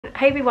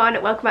Hey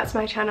everyone, welcome back to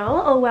my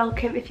channel, or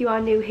welcome if you are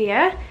new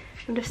here.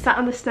 I'm just sat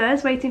on the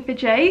stairs waiting for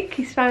Jake.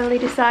 He's finally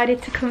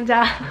decided to come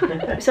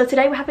down. So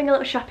today we're having a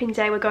little shopping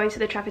day. We're going to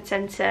the Trafford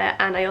Centre,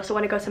 and I also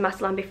want to go to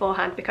Matalan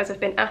beforehand because I've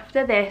been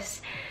after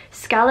this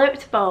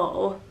scalloped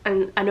bowl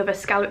and another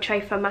scallop tray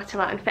from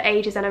Matalan for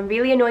ages, and I'm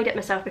really annoyed at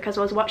myself because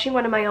I was watching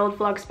one of my old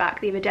vlogs back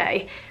the other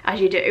day,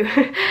 as you do,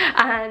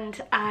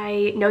 and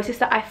I noticed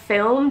that I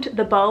filmed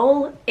the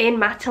bowl in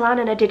Matalan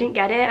and I didn't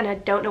get it, and I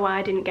don't know why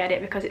I didn't get it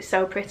because it's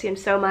so pretty and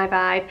so my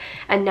vibe,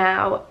 and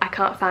now I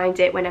can't find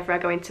it whenever I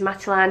go into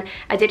Matalan.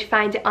 I did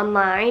find it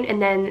online,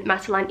 and then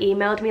Matalan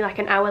emailed me like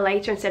an hour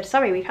later and said,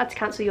 sorry, we've had to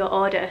cancel your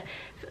order.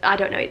 I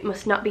don't know, it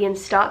must not be in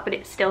stock, but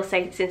it still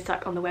says it's in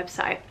stock on the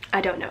website. I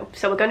don't know.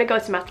 So we're going to go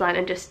to Matalan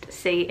and just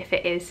see if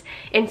it is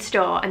in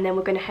store, and then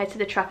we're going to head to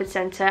the Trafford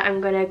Centre.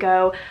 I'm going to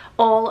go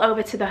all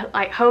over to the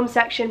home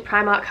section,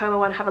 Primark Home. I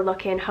want to have a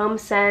look in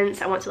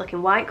HomeSense. I want to look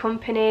in White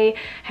Company,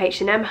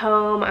 H&M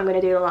Home. I'm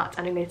going to do a lot,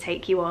 and I'm going to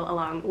take you all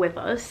along with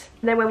us.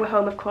 And then when we're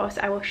home, of course,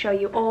 I will show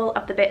you all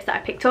of the bits that I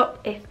picked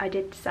up if I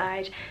did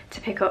decide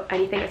to pick up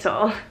anything at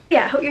all.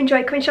 Yeah, I hope you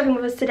enjoyed coming shopping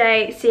with us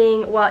today,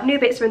 seeing what new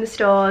bits are in the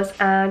stores,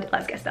 and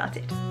let's get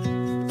started.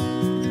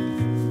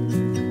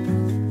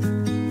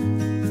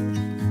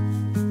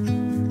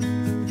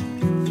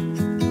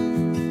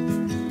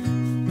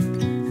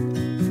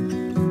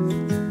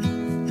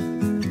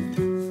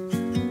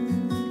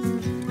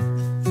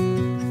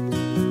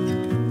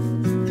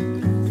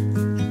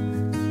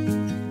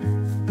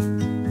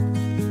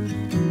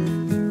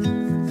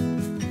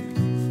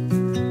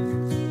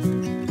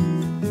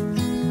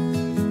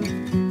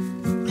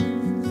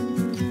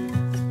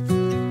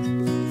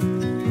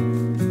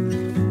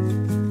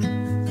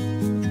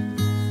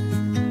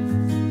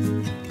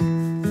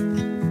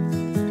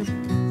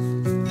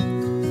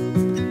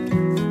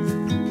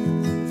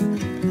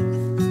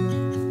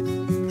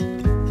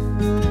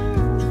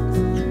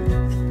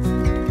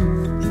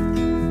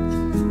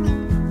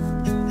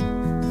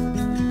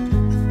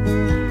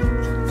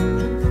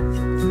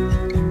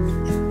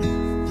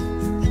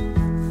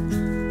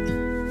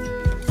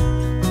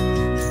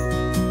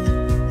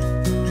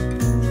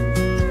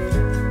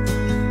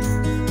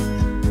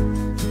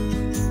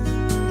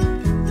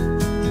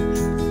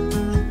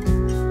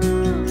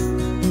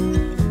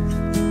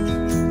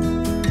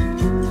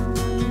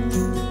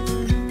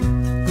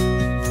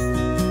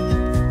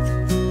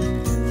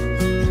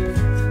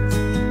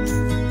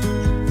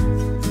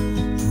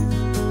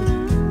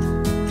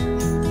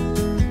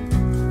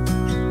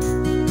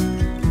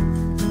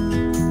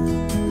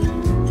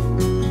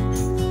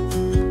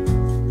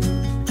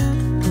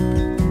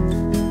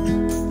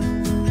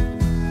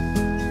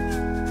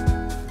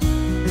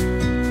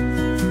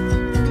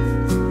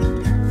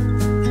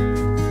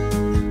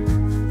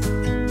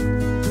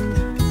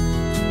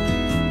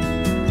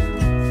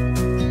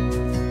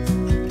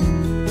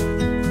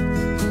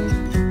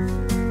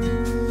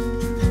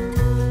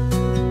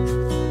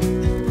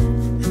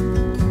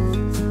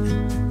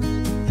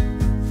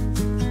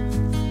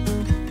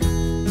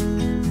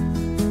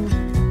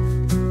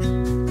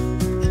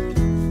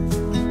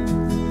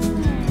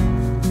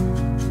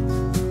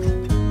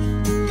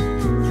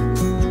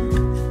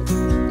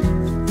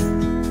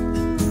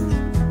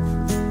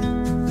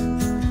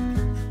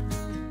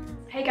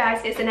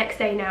 Guys, it's the next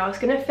day now. I was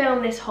going to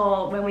film this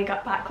haul when we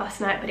got back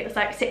last night, but it was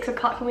like 6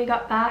 o'clock when we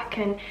got back,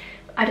 and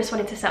I just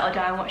wanted to settle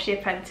down, watch The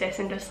Apprentice,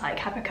 and just like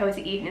have a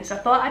cozy evening. So I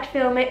thought I'd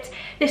film it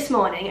this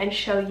morning and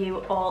show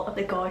you all of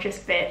the gorgeous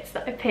bits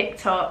that I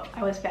picked up.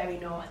 I was very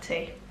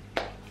naughty.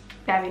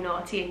 Very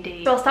naughty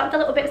indeed. So I'll start with the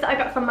little bits that I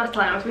got from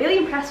Matalan. I was really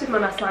impressed with my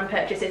Matalan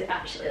purchases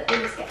actually. Let me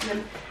just get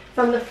them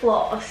from the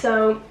floor.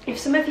 So if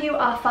some of you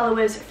are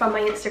followers from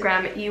my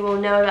Instagram, you will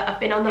know that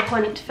I've been on the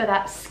hunt for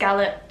that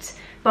scalloped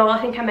bowl.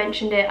 I think I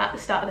mentioned it at the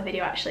start of the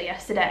video actually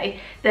yesterday,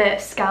 the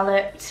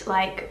scalloped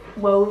like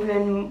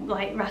woven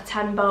like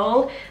rattan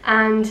bowl,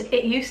 and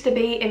it used to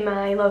be in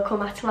my local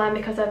Matalan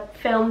because I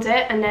filmed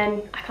it, and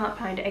then I can't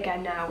find it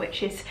again now,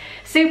 which is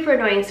super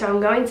annoying. So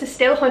I'm going to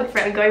still hunt for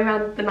it. I'm going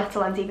around the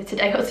Matalans either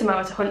today or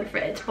tomorrow to hunt for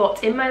it,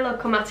 but in my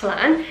local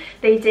Matalan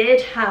they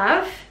did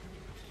have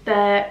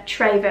the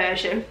tray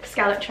version,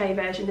 scallop tray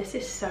version. This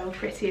is so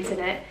pretty, isn't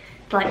it?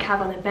 Like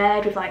have on a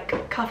bed with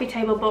like coffee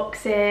table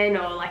books in,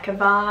 or like a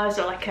vase,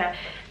 or like a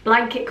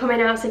blanket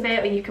coming out of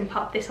it, or you can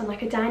pop this on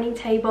like a dining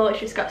table.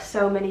 It's just got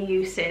so many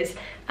uses,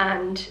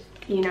 and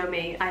you know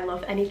me, I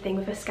love anything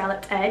with a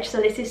scalloped edge, so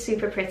this is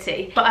super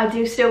pretty. But I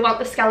do still want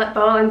the scallop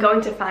bowl. I'm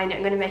going to find it.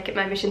 I'm going to make it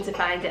my mission to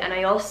find it. And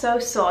I also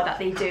saw that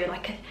they do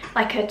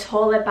like a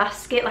taller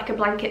basket, like a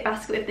blanket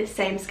basket with this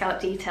same scallop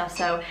detail,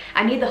 so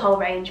I need the whole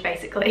range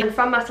basically. And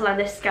from Matalan,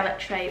 this scallop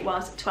tray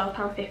was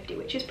 £12.50,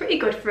 which is pretty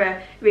good for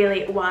a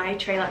really wide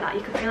tray like that.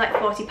 You could pay like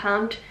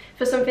 £40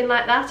 for something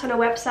like that on a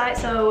website,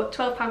 so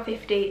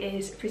 £12.50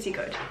 is pretty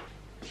good.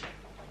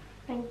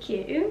 Thank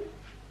you.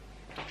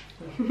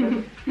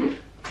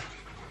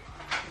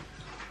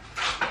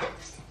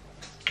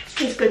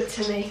 He's good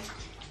to me.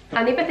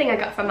 And the other thing I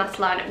got from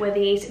Matalan were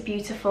these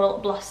beautiful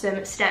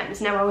blossom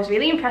stems. Now I was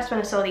really impressed when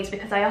I saw these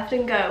because I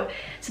often go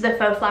to the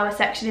faux flower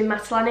section in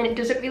Matalan and it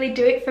doesn't really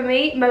do it for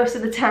me most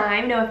of the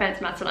time. No offense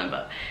Matalan,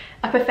 but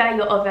I prefer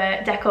your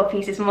other decor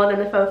pieces more than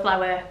the faux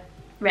flower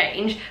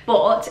range.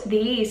 But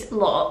these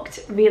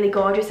looked really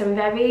gorgeous and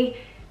very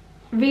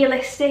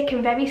realistic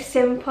and very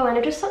simple, and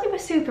I just thought they were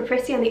super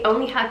pretty. And they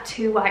only had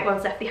 2 white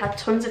ones left. They had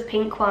tons of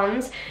pink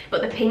ones,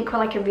 but the pink were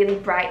like a really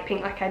bright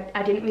pink. Like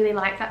I didn't really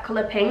like that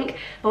colour pink,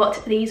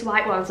 but these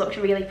white ones looked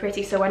really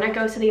pretty. So when I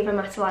go to the other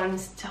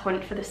Matalans to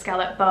hunt for the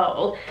scallop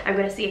bowl, I'm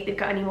going to see if they've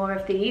got any more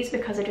of these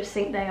because I just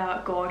think they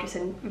are gorgeous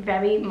and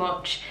very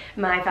much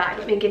my vibe.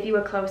 Let me give you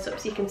a close-up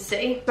so you can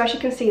see. So as you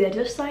can see, they're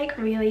just like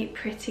really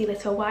pretty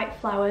little white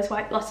flowers,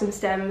 white blossom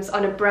stems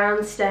on a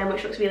brown stem,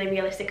 which looks really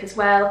realistic as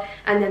well.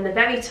 And then they're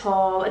very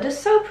tall. Are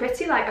just so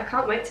pretty. Like I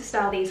can't wait to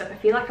style these up. I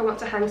feel like I want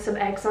to hang some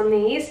eggs on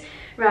these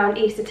around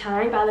Easter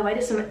time. By the way,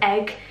 there's some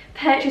egg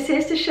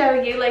purchases to show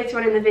you later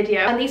on in the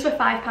video, and these were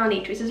 £5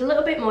 each, which is a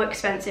little bit more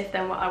expensive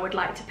than what I would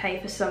like to pay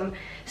for some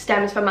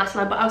stems from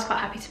Matalan, but I was quite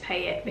happy to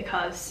pay it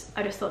because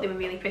I just thought they were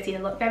really pretty. They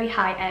look very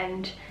high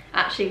end,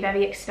 actually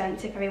very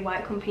expensive, very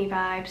White Company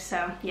vibes.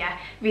 So yeah,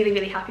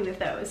 really happy with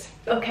those.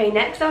 Okay,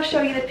 next I'll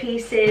show you the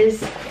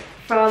pieces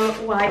from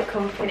White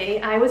Company.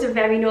 I was a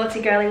very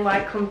naughty girl in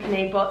White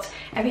Company, but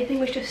everything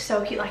was just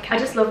so cute. Like I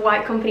just love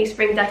White Company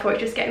spring decor. It's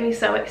just getting me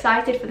so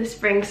excited for the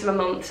spring summer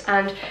months,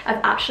 and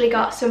I've actually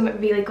got some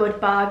really good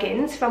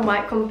bargains from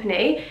White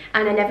Company,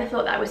 and I never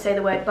thought that I would say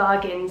the word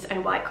bargains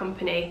and White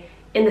Company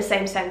in the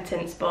same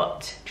sentence,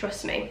 but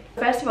trust me.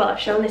 First of all, I've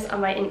shown this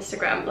on my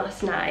Instagram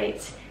last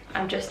night.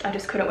 I just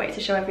couldn't wait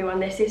to show everyone.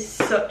 This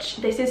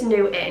is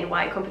new in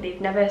White Company.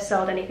 They've never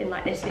sold anything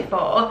like this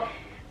before.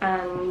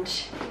 And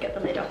get the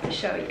lid off to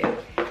show you.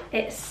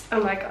 It's,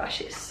 oh my gosh,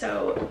 it's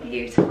so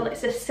beautiful.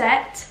 It's a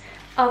set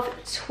of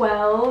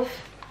 12.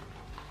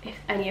 If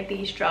any of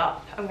these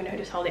drop, I'm gonna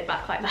just hold it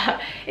back like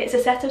that. It's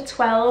a set of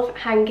 12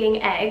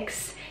 hanging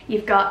eggs.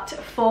 You've got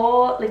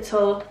 4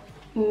 little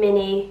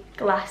mini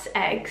glass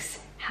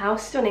eggs. How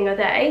stunning are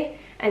they?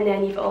 And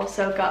then you've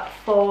also got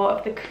 4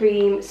 of the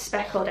cream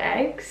speckled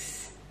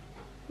eggs.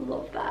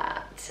 Love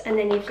that. And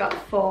then you've got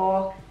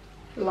 4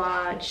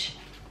 large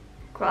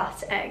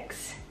glass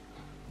eggs.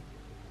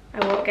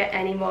 I won't get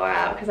any more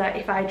out because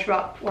if I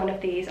drop one of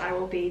these I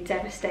will be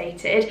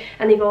devastated.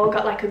 And they've all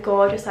got like a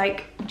gorgeous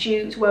like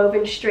jute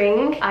woven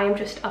string. I am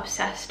just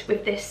obsessed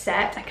with this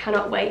set. I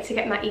cannot wait to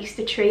get my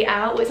Easter tree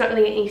out. Well, it's not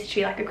really an Easter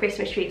tree, like a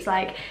Christmas tree. It's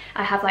like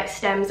I have like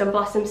stems and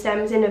blossom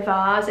stems in a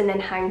vase and then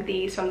hang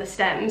these from the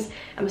stems.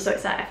 I'm so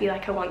excited. I feel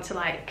like I want to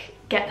like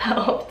get that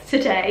up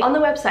today. On the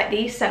website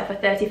these sell for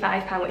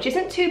 £35, which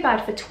isn't too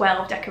bad for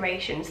 12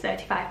 decorations,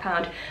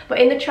 £35, but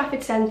in the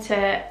Trafford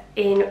Centre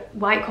in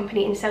White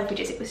Company in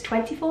Selfridges it was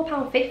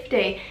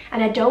 £24.50,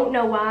 and I don't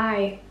know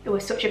why there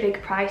was such a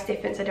big price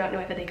difference. I don't know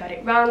whether they got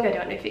it wrong. I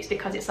don't know if it's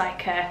because it's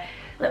like a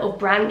little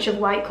branch of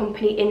White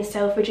Company in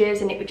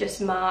Selfridges and it was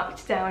just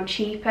marked down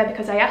cheaper,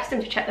 because I asked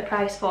them to check the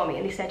price for me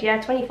and they said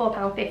yeah,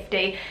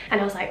 £24.50, and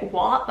I was like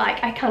what?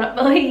 Like I cannot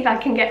believe I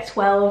can get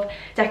 12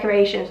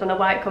 decorations from the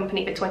White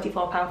Company for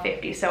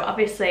 £24.50. So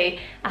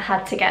obviously I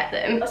had to get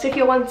them. So if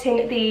you're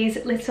wanting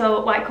these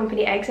little White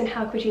Company eggs, and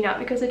how could you not,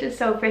 because they're just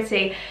so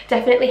pretty,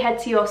 definitely head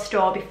to your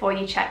store before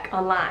you check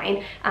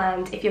online,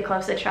 and if you're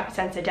close to the Trafford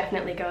Centre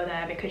definitely go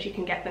there because you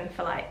can get them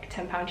for like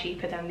 £10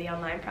 cheaper than the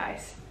online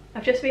price.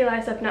 I've just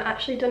realised I've not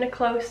actually done a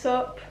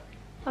close-up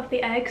of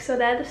the eggs, so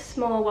they're the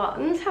small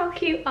ones. How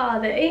cute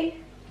are they?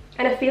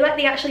 And I feel like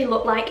they actually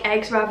look like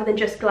eggs rather than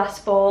just glass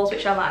balls,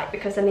 which I like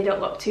because then they don't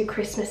look too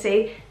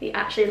Christmassy. They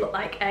actually look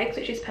like eggs,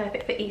 which is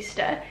perfect for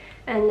Easter.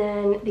 And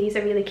then these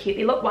are really cute.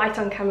 They look white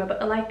on camera, but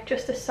they're like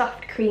just a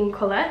soft cream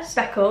colour,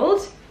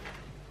 speckled.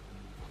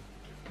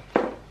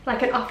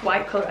 Like an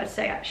off-white colour, I'd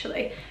say,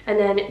 actually. And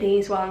then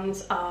these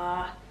ones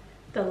are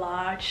the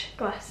large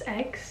glass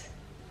eggs.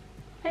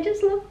 I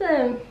just love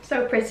them.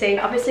 So pretty.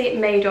 Obviously it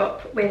made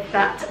up with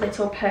that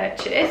little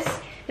purchase.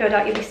 No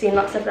doubt you'll be seeing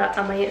lots of that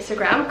on my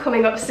Instagram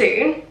coming up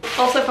soon.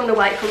 Also from the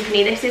White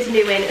Company, this is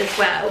new in as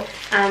well,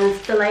 and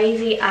the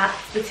lady at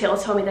the till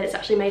told me that it's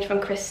actually made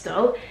from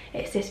crystal.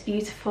 It's this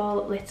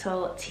beautiful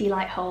little tea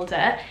light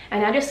holder,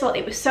 and I just thought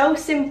it was so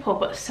simple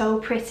but so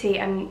pretty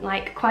and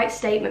like quite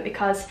statement,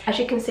 because as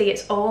you can see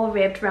it's all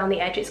ribbed around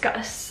the edge. It's got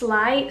a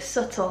slight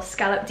subtle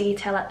scallop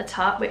detail at the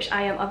top, which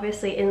I am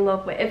obviously in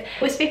love with. It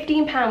was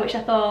 £15, which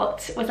I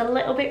thought was a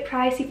little bit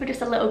pricey for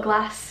just a little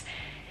glass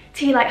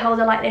tea light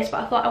holder like this,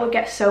 but I thought I would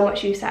get so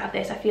much use out of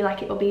this. I feel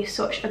like it will be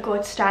such a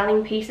good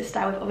styling piece to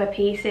style with other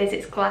pieces.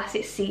 It's glass,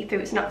 it's see-through,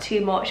 it's not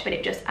too much, but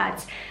it just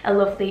adds a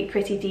lovely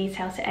pretty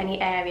detail to any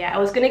area. I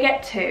was gonna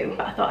get 2,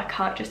 but I thought I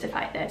can't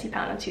justify £30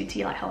 on 2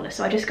 tea light holders,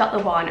 so I just got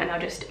the 1 and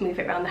I'll just move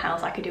it around the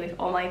house like I do with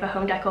all my other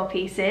home decor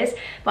pieces.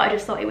 But I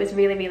just thought it was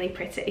really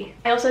pretty.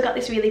 I also got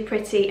this really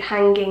pretty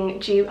hanging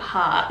jute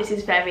heart. This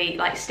is very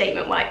like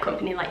statement White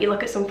Company. Like you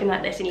look at something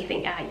like this and you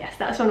think, ah yes,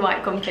 that's from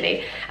White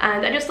Company,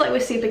 and I just thought it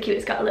was super cute.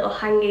 It's got a little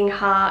hanging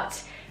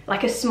heart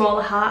like a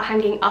smaller heart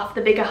hanging off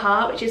the bigger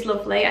heart, which is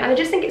lovely. And I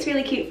just think it's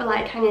really cute for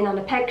like hanging on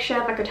a peg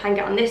shelf. I could hang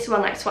it on this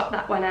one, like swap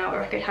that one out,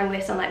 or I could hang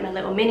this on like my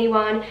little mini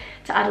one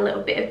to add a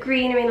little bit of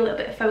greenery and a little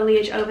bit of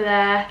foliage over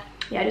there.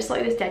 Yeah, I just thought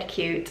it was dead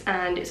cute,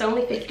 and it's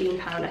only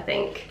 £15, I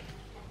think.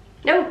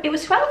 No, it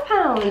was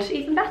 £12,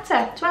 even better,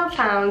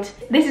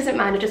 £12. This isn't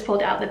mine, I just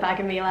pulled it out of the bag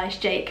and realised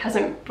Jake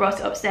hasn't brought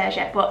it upstairs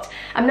yet, but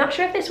I'm not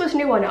sure if this was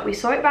new or not. We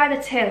saw it by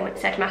the till and it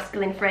said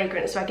masculine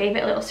fragrance, so I gave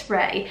it a little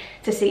spray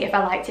to see if I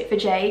liked it for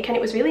Jake, and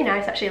it was really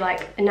nice actually,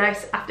 like a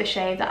nice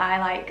aftershave that I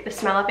like the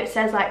smell of. It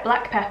says like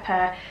black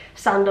pepper,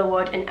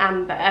 sandalwood and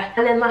amber.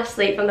 And then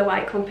lastly, from the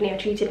White Company, I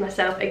treated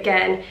myself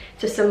again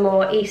to some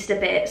more Easter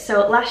bits.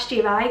 So last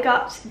year I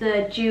got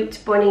the jute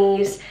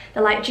bunnies.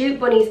 They're like jute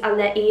bunnies, and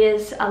their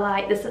ears are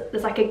like,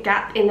 there's like a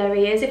gap in their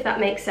ears, if that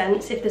makes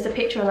sense. If there's a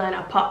picture online,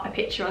 I'll pop a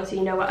picture on so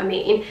you know what I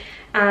mean.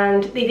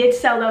 And they did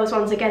sell those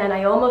ones again, and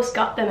I almost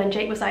got them, and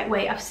Jake was like,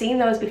 wait, I've seen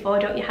those before,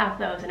 don't you have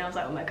those? And I was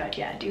like, oh my god,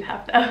 yeah, I do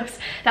have those.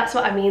 That's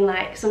what I mean,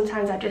 like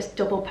sometimes I just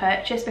double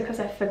purchase because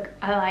I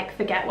like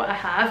forget what I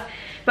have.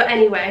 But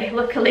anyway,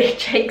 luckily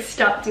Jake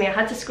stopped me. I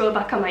had to scroll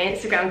back on my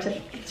Instagram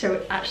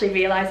to actually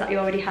realise that I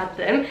already had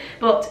them.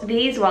 But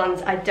these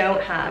ones I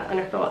don't have, and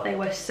I thought they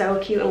were so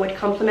cute and would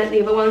complement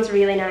the other ones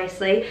really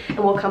nicely, and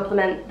will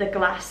complement the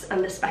glass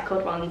and the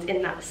speckled ones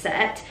in that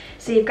set.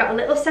 So you've got a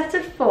little set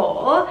of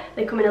 4.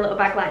 They come in a little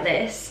bag like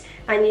this.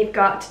 And you've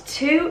got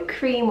 2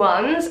 cream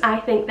ones. I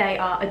think they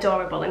are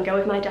adorable and go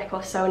with my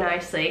decor so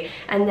nicely.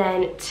 And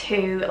then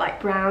 2 like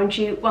brown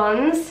jute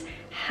ones.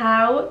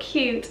 How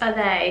cute are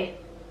they?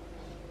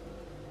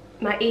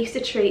 My Easter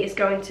tree is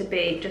going to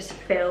be just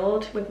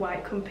filled with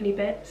White Company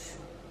bits.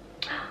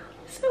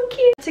 So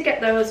cute. To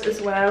get those as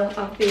well,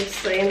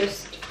 obviously. I'm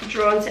just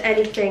drawn to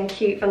anything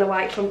cute from the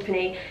White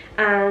Company.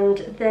 And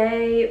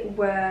they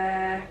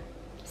were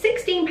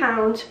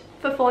 £16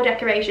 for 4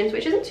 decorations,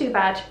 which isn't too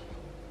bad.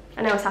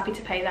 And I was happy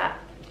to pay that.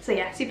 So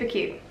yeah, super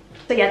cute.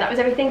 So yeah, that was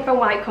everything from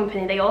White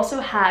Company. They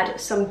also had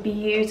some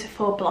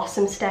beautiful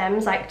blossom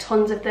stems, like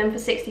tons of them for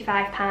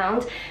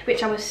 £65,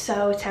 which I was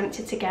so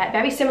tempted to get.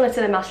 Very similar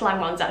to the Matalan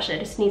ones actually. I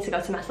just need to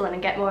go to Matalan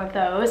and get more of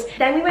those.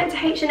 Then we went to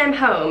H&M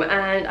Home,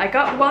 and I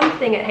got one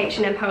thing at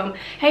H&M Home.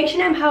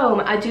 H&M Home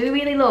I do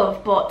really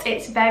love, but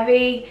it's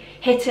very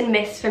hit and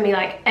miss for me.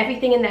 Like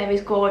everything in there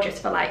is gorgeous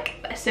for like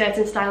a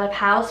certain style of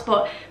house,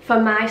 but for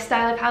my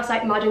style of house,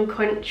 like modern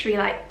country,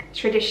 like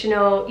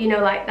traditional, you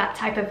know, like that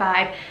type of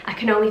vibe, I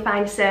can only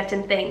find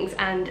certain things,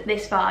 and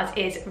this vase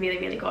is really,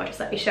 really gorgeous.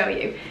 Let me show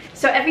you.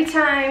 So every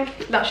time,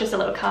 that's just a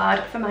little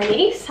card for my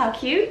niece. How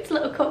cute. It's a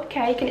little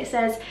cupcake, and it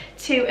says,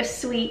 to a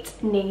sweet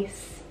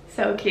niece.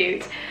 So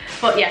cute.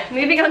 But yeah,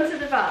 moving on to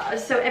the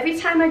vase. So every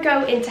time I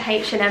go into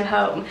H&M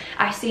Home,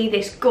 I see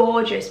this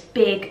gorgeous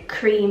big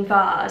cream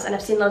vase, and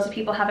I've seen loads of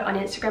people have it on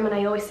Instagram, and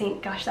I always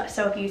think, gosh, that's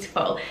so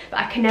beautiful, but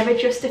I can never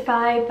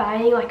justify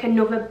buying like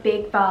another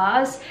big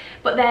vase.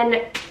 But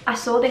then I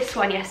saw this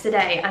one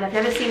yesterday, and I've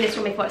never seen this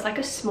one before. It's like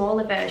a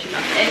smaller version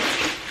of it.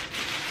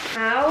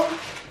 How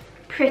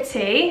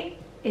pretty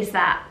is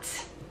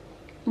that?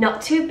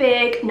 Not too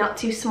big, not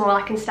too small.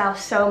 I can style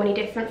so many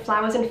different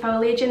flowers and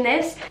foliage in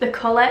this. The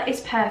colour is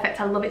perfect.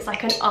 I love it's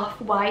like an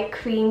off-white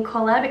cream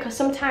colour, because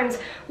sometimes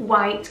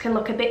white can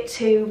look a bit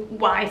too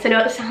white. I know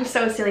it sounds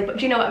so silly, but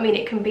do you know what I mean?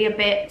 It can be a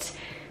bit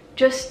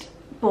just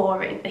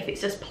boring if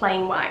it's just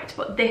plain white.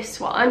 But this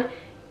one,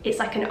 it's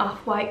like an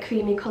off-white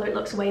creamy colour. It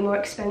looks way more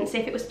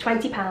expensive. It was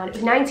 £20. It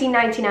was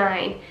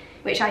 £19.99,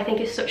 which I think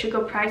is such a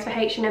good price for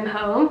H&M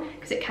Home,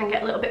 because it can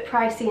get a little bit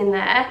pricey in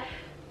there.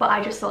 But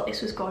I just thought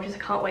this was gorgeous. I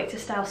can't wait to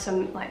style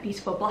some like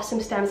beautiful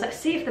blossom stems. Let's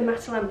see if the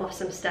Matalan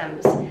blossom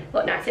stems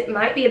look nice. It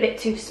might be a bit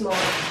too small.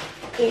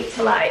 I need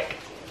to like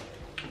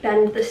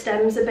bend the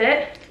stems a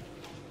bit.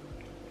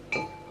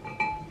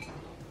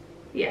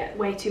 Yeah,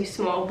 way too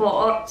small,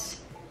 but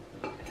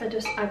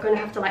I'm gonna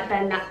have to like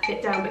bend that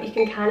bit down, but you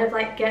can kind of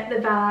like get the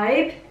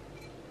vibe.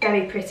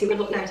 Very pretty. It would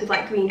look nice with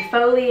like green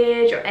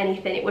foliage or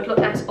anything. It would look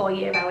nice all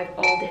year round with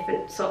all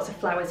different sorts of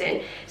flowers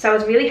in. So I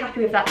was really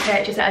happy with that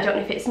purchase. I don't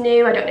know if it's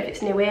new, I don't know if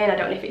it's new in, I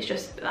don't know if it's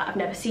just that I've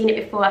never seen it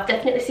before. I've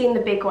definitely seen the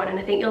big one, and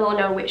I think you'll all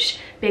know which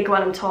big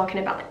one I'm talking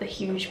about, like the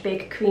huge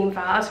big cream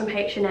vase from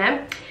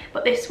H&M.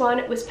 But this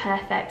one was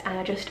perfect, and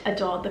I just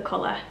adored the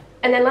colour.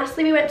 And then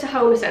lastly we went to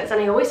HomeSense,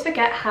 and I always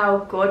forget how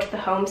good the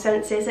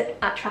HomeSense is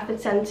at Trafford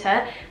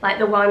Centre. Like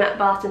the one at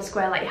Barton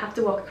Square, like you have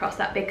to walk across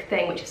that big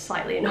thing, which is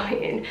slightly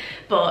annoying,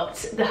 but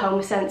the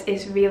HomeSense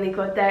is really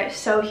good there. It's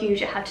so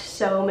huge, it had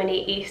so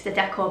many Easter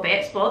decor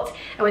bits, but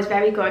it was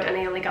very good, and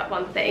I only got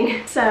one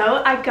thing.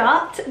 So I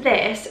got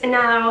this.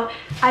 Now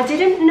I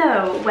didn't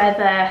know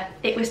whether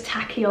it was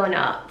tacky or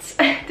not.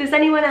 Does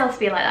anyone else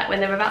feel like that when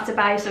they're about to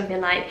buy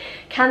something, like,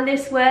 can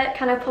this work?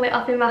 Can I pull it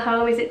off in my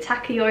home? Is it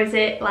tacky or is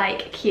it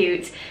like cute?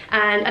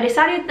 And I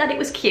decided that it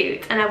was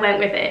cute, and I went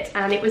with it,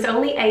 and it was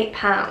only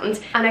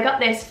 £8, and I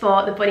got this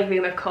for the bunny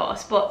room, of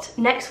course. But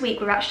next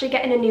week we're actually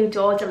getting a new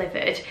door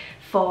delivered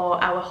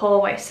for our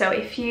hallway. So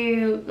if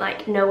you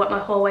like know what my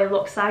hallway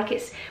looks like,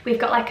 we've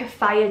got like a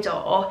fire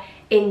door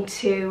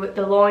into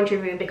the laundry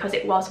room, because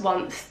it was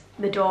once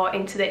the door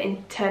into the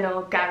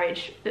internal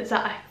garage. Does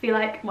that, I feel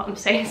like what I'm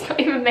saying is not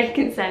even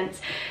making sense.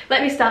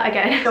 Let me start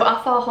again. So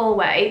off our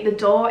hallway, the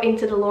door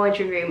into the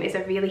laundry room is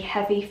a really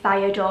heavy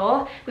fire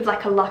door with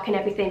like a lock and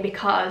everything,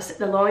 because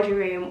the laundry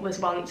room was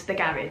once the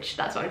garage.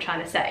 That's what I'm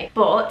trying to say.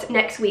 But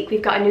next week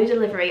we've got a new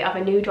delivery of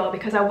a new door,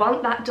 because I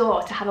want that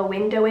door to have a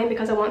window in,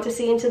 because I want to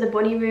see into the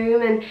bunny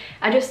room, and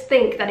I just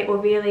think that it will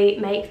really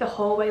make the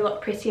hallway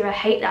look prettier. I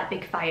hate that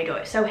big fire door.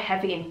 It's so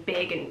heavy and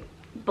big and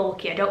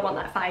bulky. I don't want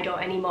that fire door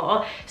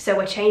anymore, so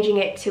we're changing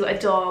it to a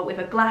door with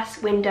a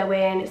glass window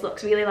in. It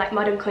looks really like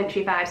modern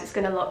country vibes. It's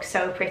going to look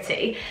so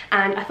pretty,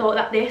 and I thought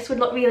that this would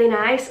look really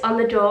nice on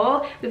the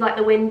door with like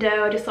the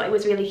window. I just thought it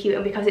was really cute,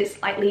 and because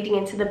it's like leading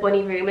into the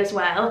bunny room as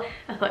well,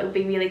 I thought it would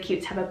be really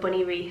cute to have a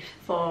bunny wreath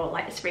for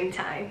like the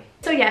springtime.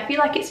 So yeah, I feel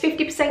like it's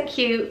 50%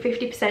 cute,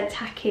 50%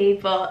 tacky,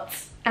 but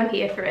I'm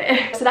here for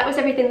it. So that was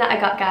everything that I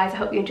got, guys. I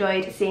hope you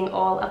enjoyed seeing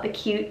all of the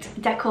cute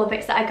decor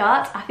bits that I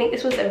got. I think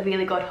this was a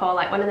really good haul,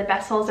 like one of the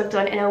best hauls I've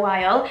done in a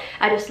while.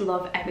 I just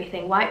love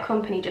everything. White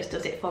Company just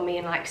does it for me,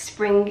 and like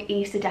spring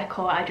Easter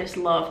decor I just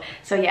love.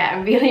 So yeah,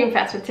 I'm really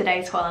impressed with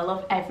today's haul. I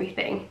love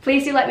everything.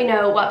 Please do let me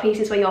know what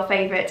pieces were your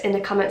favourites in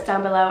the comments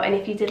down below, and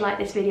if you did like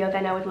this video,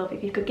 then I would love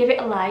if you could give it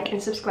a like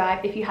and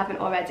subscribe if you haven't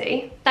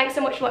already. Thanks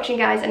so much for watching,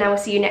 guys, and I will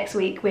see you next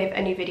week with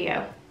a new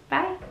video.